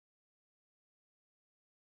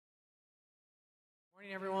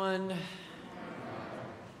Morning, everyone.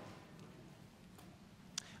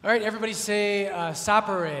 All right, everybody say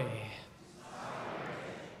sapere.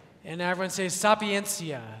 And everyone say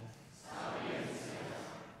sapientia.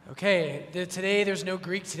 Okay, today there's no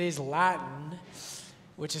Greek, today's Latin,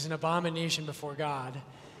 which is an abomination before God.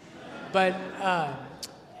 But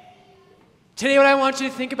today what I want you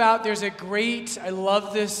to think about, I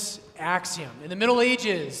love this axiom. In the Middle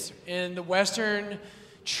Ages, in the Western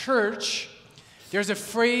church, there's a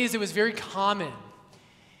phrase that was very common.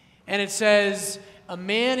 And it says, a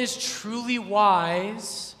man is truly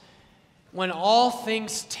wise when all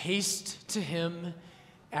things taste to him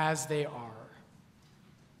as they are.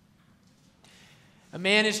 A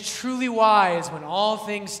man is truly wise when all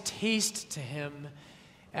things taste to him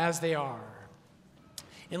as they are.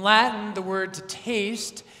 In Latin, the word to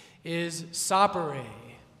taste is sapere.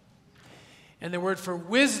 And the word for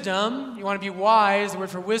wisdom, you want to be wise, the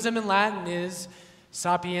word for wisdom in Latin is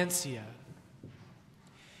sapientia.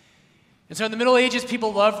 And so in the Middle Ages,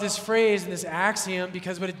 people loved this phrase and this axiom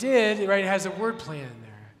because what it did, right, it has a word play in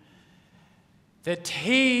there. The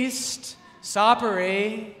taste,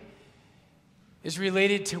 sapere, is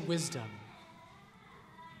related to wisdom.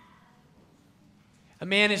 A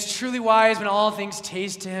man is truly wise when all things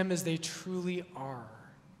taste to him as they truly are.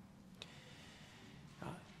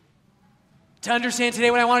 To understand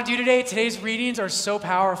today what I want to do today, today's readings are so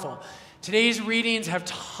powerful. Today's readings have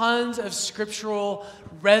tons of scriptural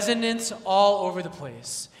resonance all over the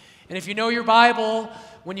place. And if you know your Bible,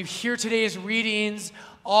 when you hear today's readings,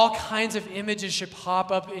 all kinds of images should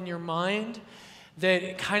pop up in your mind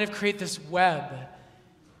that kind of create this web.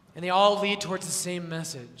 And they all lead towards the same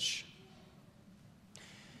message.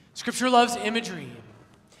 Scripture loves imagery.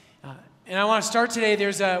 And I want to start today,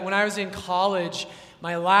 when I was in college,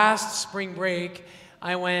 my last spring break,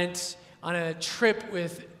 I went on a trip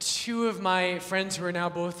with two of my friends who are now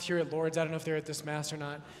both here at Lord's. I don't know if they're at this Mass or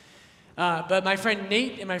not. But my friend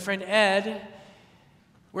Nate and my friend Ed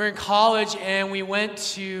were in college, and we went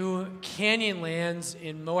to Canyonlands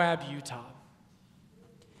in Moab, Utah.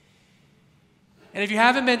 And if you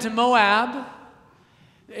haven't been to Moab,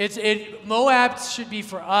 Moab should be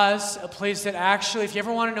for us a place that actually, if you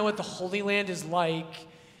ever want to know what the Holy Land is like,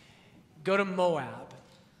 go to Moab.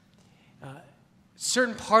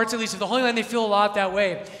 Certain parts, at least of the Holy Land, they feel a lot that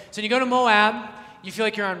way. So when you go to Moab, you feel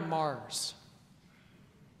like you're on Mars.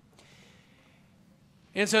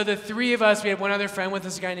 And so the three of us, we had one other friend with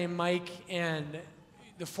us, a guy named Mike, and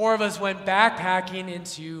the four of us went backpacking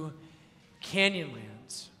into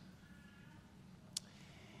Canyonlands.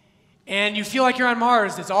 And you feel like you're on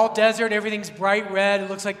Mars. It's all desert, everything's bright red. It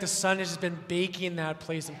looks like the sun has just been baking that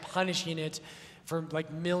place and punishing it for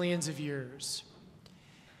like millions of years.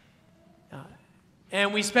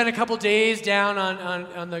 And we spent a couple days down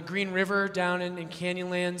on the Green River down in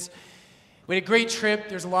Canyonlands. We had a great trip.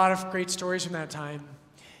 There's a lot of great stories from that time.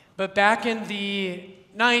 But back in the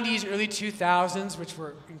 90s, early 2000s, which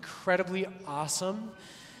were incredibly awesome,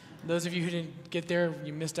 those of you who didn't get there,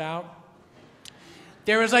 you missed out.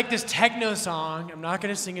 There was like this techno song. I'm not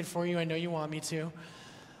going to sing it for you. I know you want me to.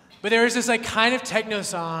 But there was this like kind of techno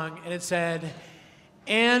song, and it said,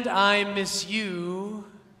 "And I miss you."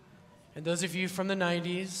 And those of you from the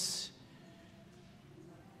 90s,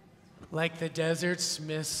 like the deserts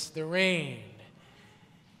miss the rain.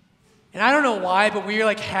 And I don't know why, but we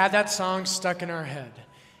like had that song stuck in our head.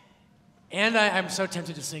 And I'm so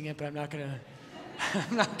tempted to sing it, but I'm not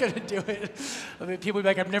gonna do it. I mean, people will be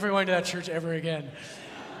like, I'm never going to that church ever again.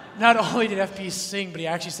 Not only did FP sing, but he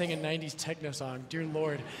actually sang a 90s techno song. Dear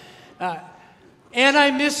Lord. And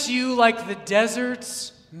I miss you like the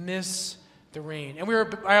deserts miss the rain. And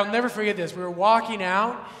I'll never forget this. We were walking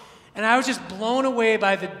out, and I was just blown away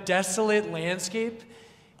by the desolate landscape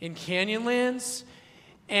in Canyonlands.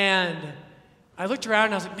 And I looked around,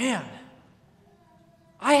 and I was like, man,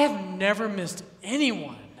 I have never missed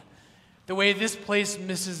anyone the way this place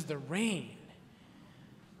misses the rain.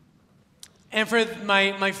 And for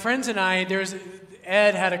my friends and I,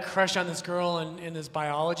 Ed had a crush on this girl in this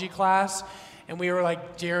biology class, and we were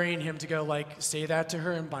like daring him to go like say that to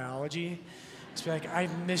her in biology. To be like, I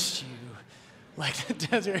missed you like the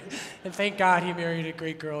desert. And thank God he married a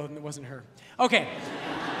great girl and it wasn't her. Okay.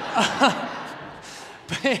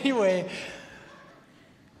 But anyway,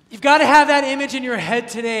 you've got to have that image in your head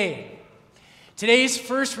today. Today's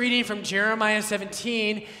first reading from Jeremiah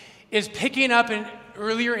 17 is picking up an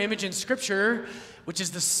earlier image in Scripture, which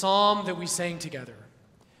is the psalm that we sang together,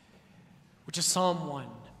 which is Psalm 1.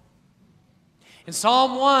 And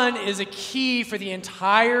Psalm 1 is a key for the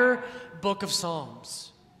entire book of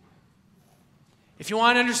Psalms. If you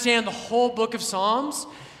want to understand the whole book of Psalms,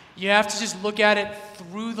 You have to just look at it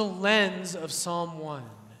through the lens of Psalm 1.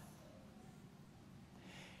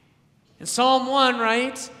 And Psalm 1,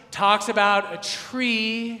 right, talks about a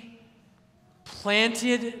tree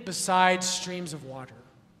planted beside streams of water.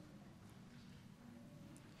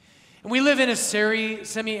 And we live in a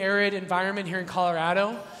semi-arid environment here in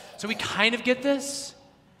Colorado, so we kind of get this,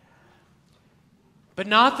 but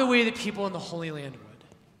not the way that people in the Holy Land would.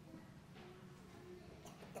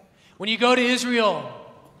 When you go to Israel,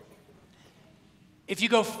 if you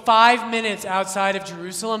go 5 minutes outside of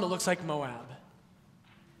Jerusalem, it looks like Moab.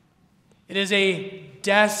 It is a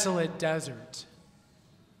desolate desert.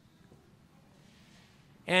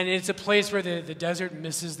 And it's a place where the desert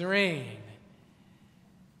misses the rain.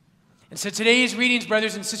 And so today's readings,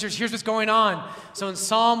 brothers and sisters, here's what's going on. So in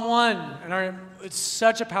Psalm 1, it's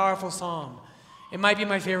such a powerful psalm. It might be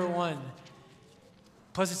my favorite one.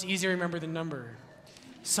 Plus, it's easy to remember the number.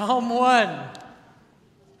 Psalm 1.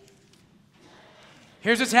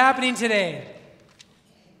 Here's what's happening today.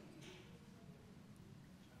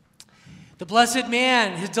 The blessed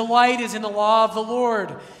man, his delight is in the law of the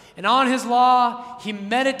Lord, and on his law he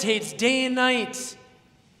meditates day and night.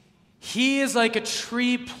 He is like a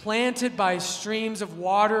tree planted by streams of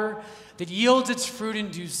water that yields its fruit in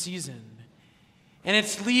due season. And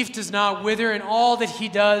its leaf does not wither, and all that he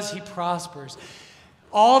does, he prospers.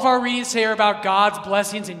 All of our readings today are about God's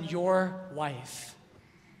blessings in your life.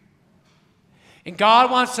 And God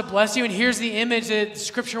wants to bless you, and here's the image that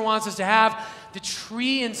Scripture wants us to have. The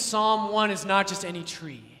tree in Psalm 1 is not just any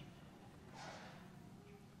tree.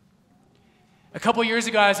 A couple years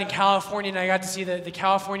ago, I was in California, and I got to see the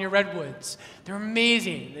California redwoods. They're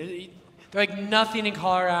amazing. They're like nothing in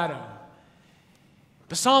Colorado.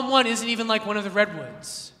 But Psalm 1 isn't even like one of the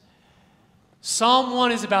redwoods. Psalm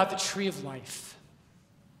 1 is about the tree of life.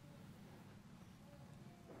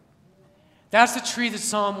 That's the tree that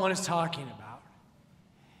Psalm 1 is talking about.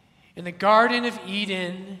 In the Garden of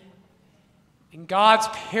Eden, in God's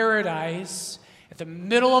paradise, at the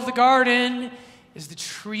middle of the garden is the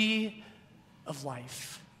tree of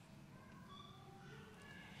life.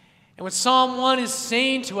 And what Psalm 1 is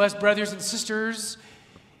saying to us, brothers and sisters,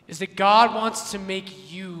 is that God wants to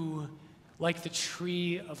make you like the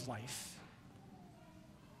tree of life.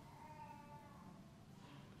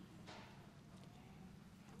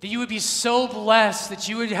 That you would be so blessed that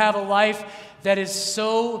you would have a life that is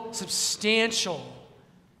so substantial.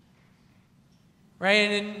 Right?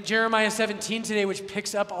 And in Jeremiah 17 today, which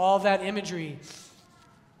picks up all that imagery,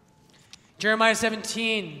 Jeremiah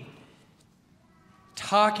 17,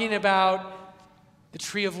 talking about the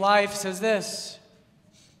tree of life, says this: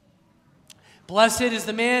 Blessed is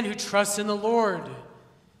the man who trusts in the Lord,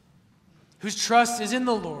 whose trust is in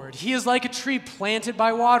the Lord. He is like a tree planted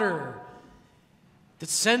by water that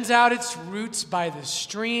sends out its roots by the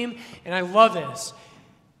stream. And I love this.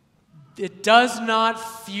 It does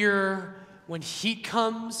not fear when heat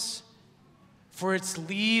comes, for its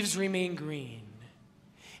leaves remain green.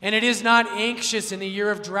 And it is not anxious in the year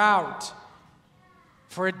of drought,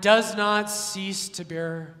 for it does not cease to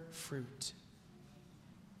bear fruit.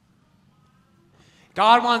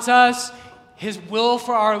 God wants us, his will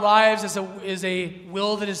for our lives is a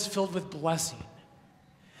will that is filled with blessing.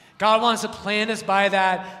 God wants to plant us by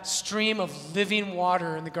that stream of living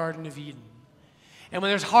water in the Garden of Eden. And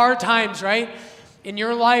when there's hard times, right, in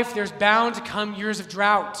your life, there's bound to come years of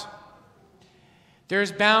drought.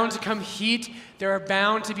 There's bound to come heat. There are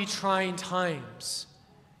bound to be trying times.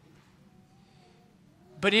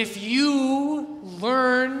 But if you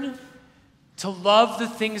learn to love the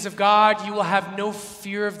things of God, you will have no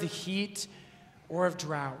fear of the heat or of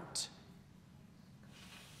drought.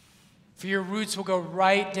 For your roots will go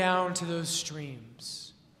right down to those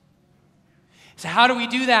streams. So how do we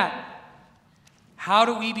do that? How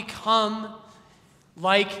do we become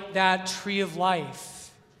like that tree of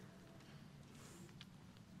life?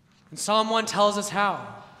 And Psalm 1 tells us how.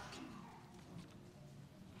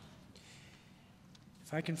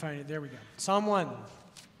 If I can find it, there we go. Psalm 1.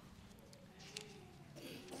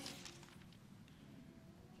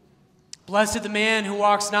 Blessed the man who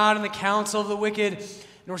walks not in the counsel of the wicked,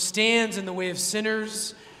 nor stands in the way of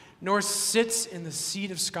sinners, nor sits in the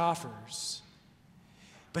seat of scoffers.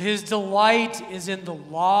 But his delight is in the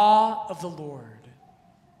law of the Lord.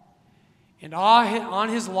 And on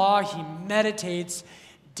his law he meditates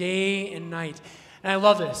day and night. And I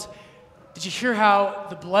love this. Did you hear how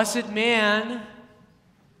the blessed man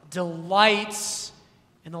delights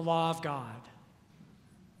in the law of God?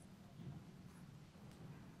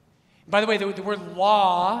 By the way, the word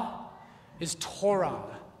law is Torah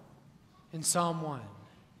in Psalm 1.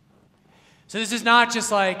 So this is not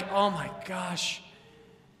just like, oh my gosh,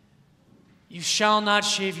 You shall not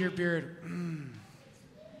shave your beard.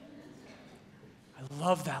 I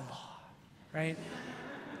love that law, right?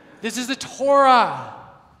 This is the Torah.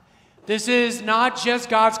 This is not just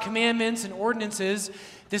God's commandments and ordinances.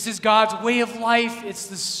 This is God's way of life. It's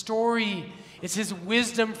the story. It's his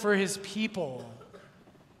wisdom for his people.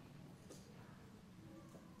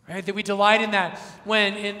 Right? That we delight in that.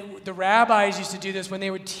 The rabbis used to do this when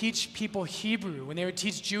they would teach people Hebrew, when they would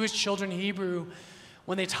teach Jewish children Hebrew,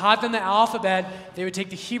 when they taught them the alphabet, they would take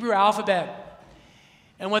the Hebrew alphabet.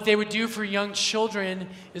 And what they would do for young children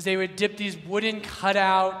is they would dip these wooden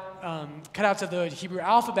cutouts of the Hebrew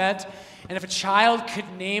alphabet, and if a child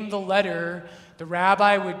could name the letter, the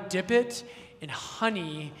rabbi would dip it in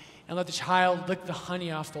honey and let the child lick the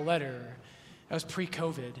honey off the letter. That was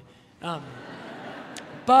pre-COVID.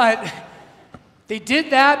 But they did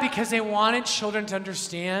that because they wanted children to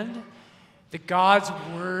understand that God's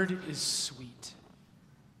word is sweet.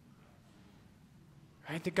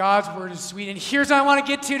 Right? That God's word is sweet. And here's what I want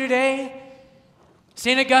to get to today.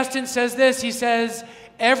 St. Augustine says this. He says,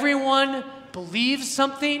 everyone believes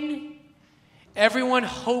something, everyone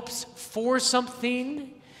hopes for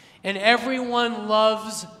something, and everyone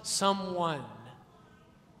loves someone.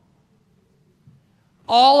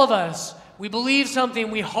 All of us, we believe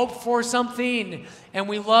something, we hope for something, and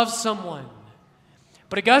we love someone.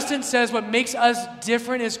 But Augustine says what makes us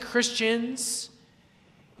different as Christians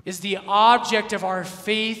is the object of our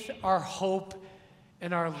faith, our hope,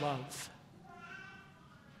 and our love.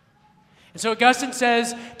 And so Augustine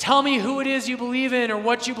says, tell me who it is you believe in or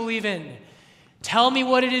what you believe in. Tell me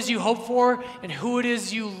what it is you hope for and who it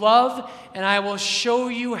is you love, and I will show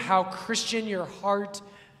you how Christian your heart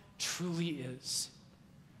truly is.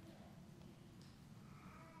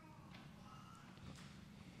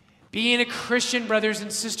 Being a Christian, brothers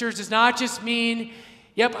and sisters, does not just mean,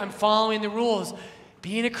 yep, I'm following the rules.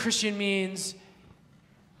 Being a Christian means,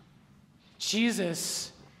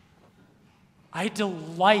 Jesus, I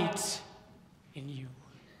delight in you.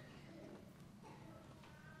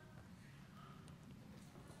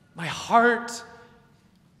 My heart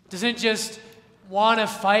doesn't just want to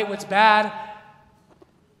fight what's bad.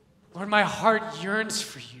 Lord, my heart yearns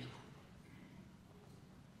for you.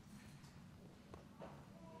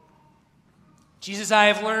 Jesus, I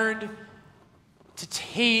have learned to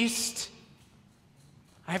taste.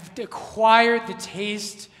 I've acquired the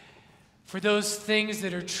taste for those things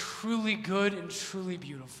that are truly good and truly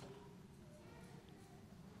beautiful.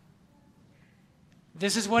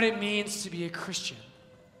 This is what it means to be a Christian.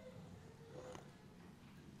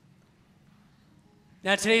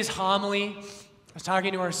 Now, today's homily, I was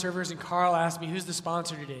talking to our servers, and Carl asked me, who's the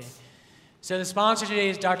sponsor today? So the sponsor today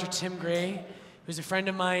is Dr. Tim Gray, who's a friend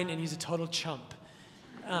of mine, and he's a total chump.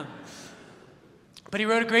 But he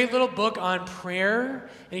wrote a great little book on prayer,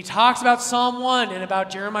 and he talks about Psalm 1 and about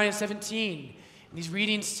Jeremiah 17 in these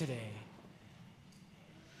readings today.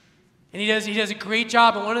 And he does a great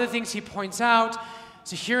job, and one of the things he points out,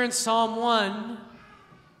 so here in Psalm 1,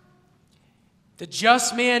 the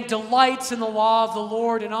just man delights in the law of the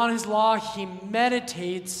Lord, and on his law he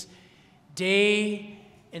meditates day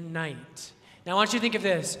and night. Now I want you to think of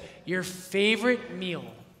this, your favorite meal,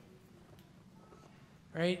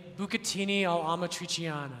 right? Bucatini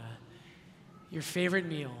all'amatriciana, your favorite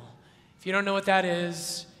meal. If you don't know what that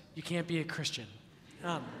is, you can't be a Christian.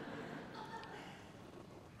 But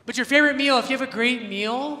your favorite meal, if you have a great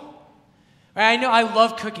meal, right, I know I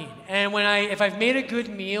love cooking, and if I've made a good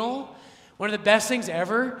meal, one of the best things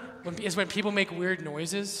ever is when people make weird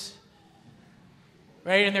noises,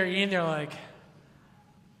 right? And they're eating, they're like,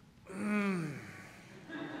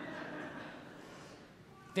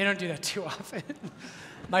 They don't do that too often.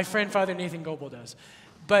 My friend Father Nathan Goebel does.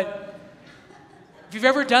 But if you've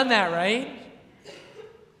ever done that, right?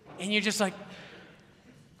 And you're just like,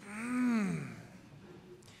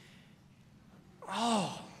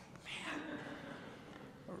 oh,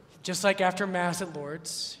 man. Just like after Mass at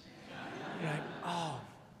Lourdes. You're like, oh.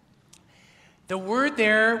 The word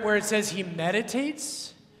there where it says he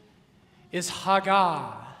meditates is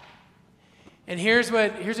Haggah. And here's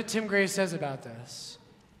what Tim Gray says about this.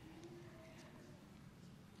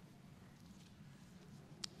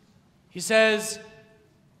 He says,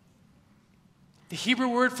 the Hebrew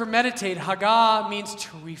word for meditate, Haggah, means to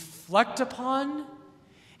reflect upon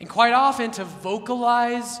and quite often to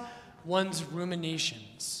vocalize one's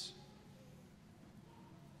ruminations.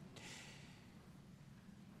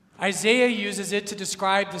 Isaiah uses it to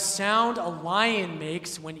describe the sound a lion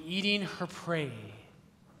makes when eating her prey.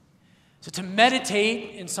 So to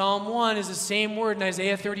meditate in Psalm 1 is the same word in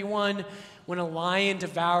Isaiah 31 when a lion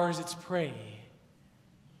devours its prey.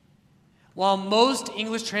 While most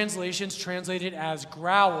English translations translate it as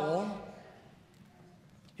growl,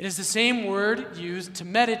 it is the same word used to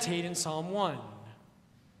meditate in Psalm 1.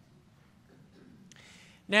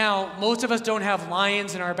 Now, most of us don't have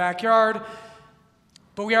lions in our backyard,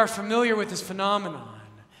 but we are familiar with this phenomenon.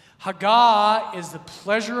 Haggah is the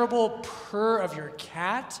pleasurable purr of your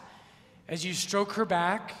cat as you stroke her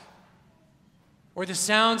back, or the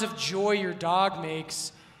sounds of joy your dog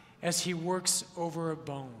makes as he works over a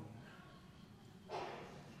bone.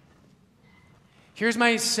 Here's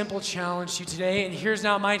my simple challenge to you today, and here's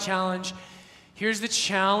not my challenge. Here's the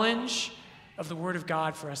challenge of the Word of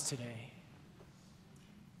God for us today.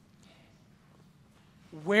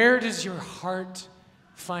 Where does your heart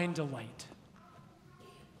find delight?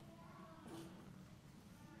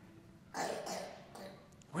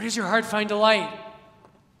 Where does your heart find delight?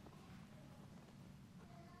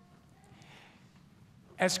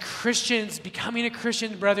 As Christians, becoming a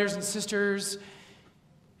Christian, brothers and sisters,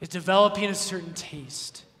 is developing a certain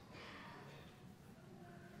taste.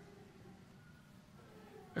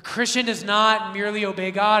 A Christian does not merely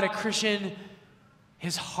obey God. A Christian,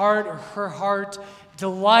 his heart or her heart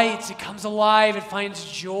delights. It comes alive. It finds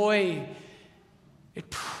joy. It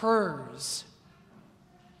purrs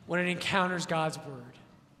when it encounters God's word.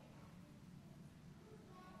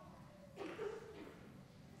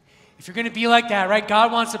 If you're going to be like that, right,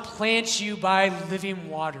 God wants to plant you by living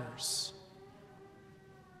waters.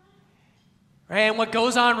 Right? And what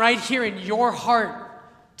goes on right here in your heart,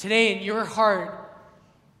 today in your heart,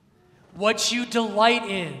 what you delight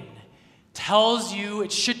in tells you,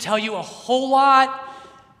 it should tell you a whole lot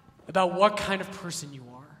about what kind of person you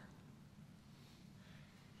are.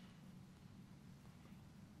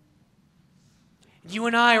 You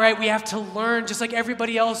and I, right, we have to learn, just like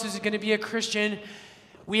everybody else who's going to be a Christian,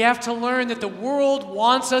 we have to learn that the world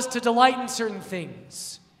wants us to delight in certain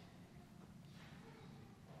things.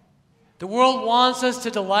 The world wants us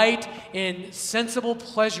to delight in sensible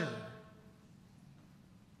pleasure.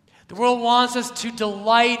 The world wants us to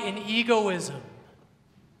delight in egoism.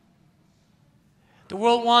 The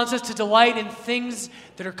world wants us to delight in things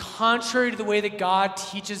that are contrary to the way that God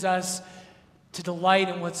teaches us to delight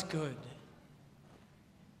in what's good.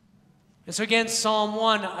 And so again, Psalm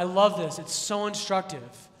 1, I love this. It's so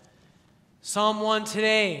instructive. Psalm 1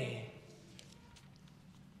 today.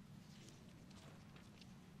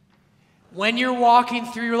 When you're walking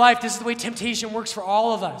through your life, this is the way temptation works for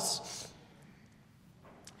all of us.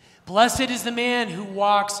 Blessed is the man who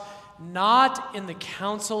walks not in the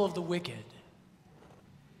counsel of the wicked,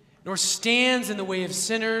 nor stands in the way of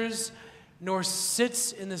sinners, nor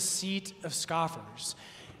sits in the seat of scoffers.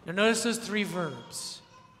 Now notice those three verbs.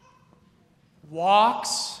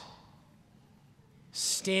 Walks,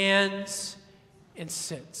 stands, and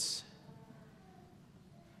sits.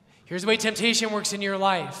 Here's the way temptation works in your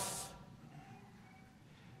life.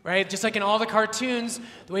 Right? Just like in all the cartoons,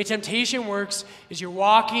 the way temptation works is you're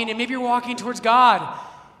walking, and maybe you're walking towards God,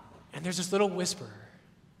 and there's this little whisper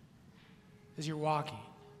as you're walking.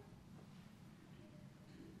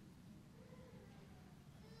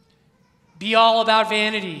 Be all about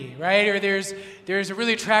vanity, right? Or there's a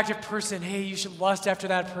really attractive person. Hey, you should lust after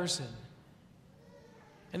that person.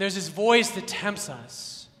 And there's this voice that tempts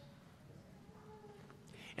us.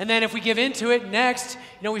 And then if we give into it, next,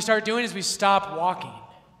 what we start doing is we stop walking.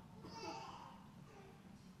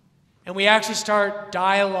 And we actually start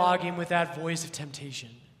dialoguing with that voice of temptation.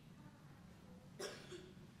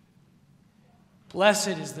 Blessed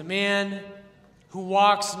is the man who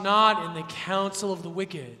walks not in the counsel of the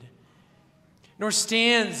wicked, nor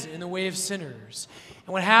stands in the way of sinners.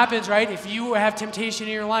 And what happens, right, if you have temptation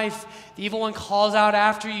in your life, the evil one calls out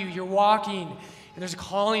after you, you're walking, and there's a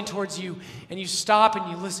calling towards you, and you stop and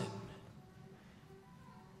you listen.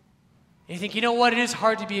 And you think, you know what, it is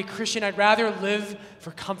hard to be a Christian. I'd rather live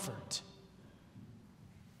for comfort.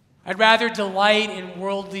 I'd rather delight in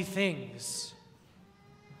worldly things.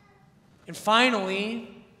 And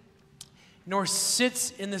finally, nor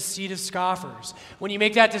sits in the seat of scoffers. When you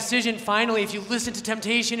make that decision, finally, if you listen to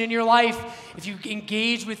temptation in your life, if you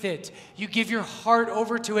engage with it, you give your heart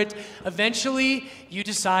over to it, eventually you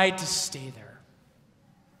decide to stay there.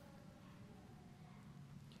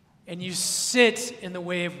 And you sit in the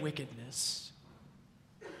way of wickedness.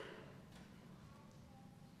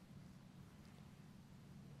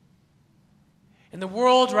 In the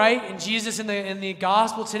world, right, and Jesus in the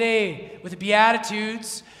gospel today, with the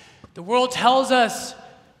Beatitudes, the world tells us,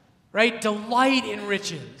 right, delight in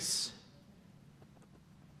riches.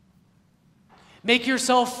 Make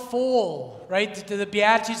yourself full, right? The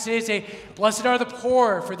Beatitudes today say, blessed are the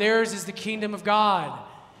poor, for theirs is the kingdom of God.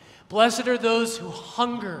 Blessed are those who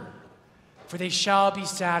hunger, for they shall be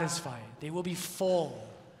satisfied. They will be full.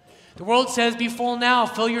 The world says, be full now.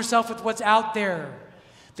 Fill yourself with what's out there.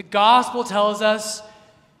 The gospel tells us,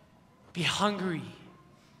 be hungry.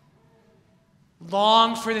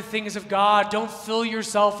 Long for the things of God. Don't fill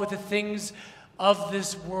yourself with the things of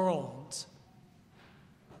this world.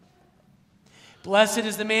 Blessed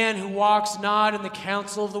is the man who walks not in the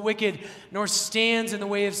counsel of the wicked, nor stands in the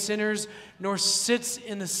way of sinners, nor sits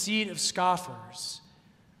in the seat of scoffers.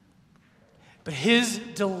 But his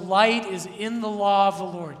delight is in the law of the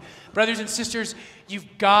Lord. Brothers and sisters,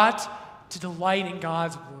 you've got to delight in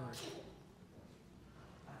God's word.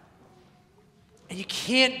 And you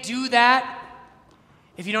can't do that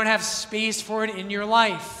if you don't have space for it in your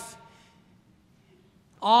life.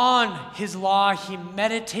 On his law, he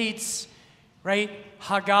meditates, right?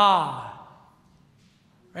 Hagah,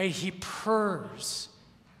 right? He purrs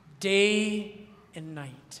day and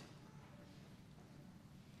night.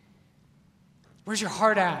 Where's your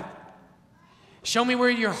heart at? Show me where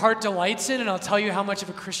your heart delights in, and I'll tell you how much of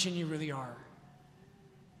a Christian you really are.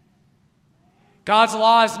 God's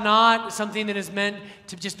law is not something that is meant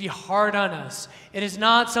to just be hard on us. It is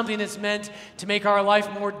not something that's meant to make our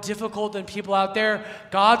life more difficult than people out there.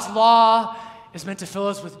 God's law is meant to fill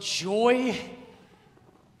us with joy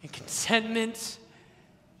and contentment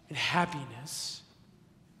and happiness.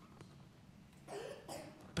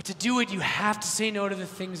 But to do it, you have to say no to the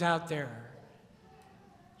things out there.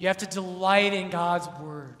 You have to delight in God's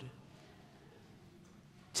word.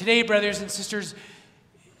 Today, brothers and sisters,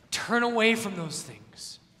 turn away from those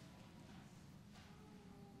things.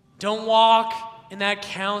 Don't walk in that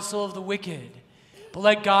counsel of the wicked, but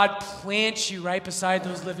let God plant you right beside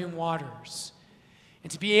those living waters.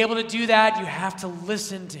 And to be able to do that, you have to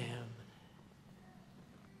listen to him.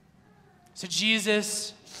 So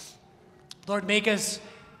Jesus, Lord, make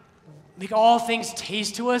all things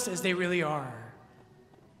taste to us as they really are.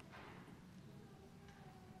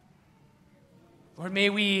 Lord,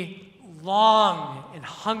 may we long and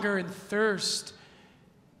hunger and thirst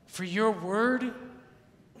for your word,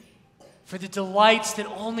 for the delights that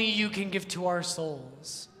only you can give to our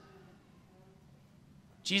souls.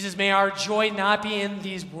 Jesus, may our joy not be in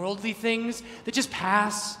these worldly things that just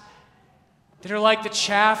pass, that are like the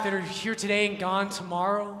chaff that are here today and gone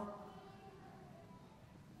tomorrow.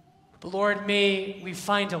 But Lord, may we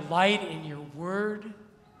find delight in your word.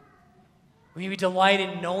 May we delight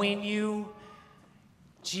in knowing you.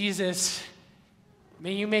 Jesus,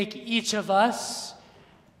 may you make each of us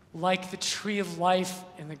like the tree of life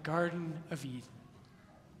in the Garden of Eden.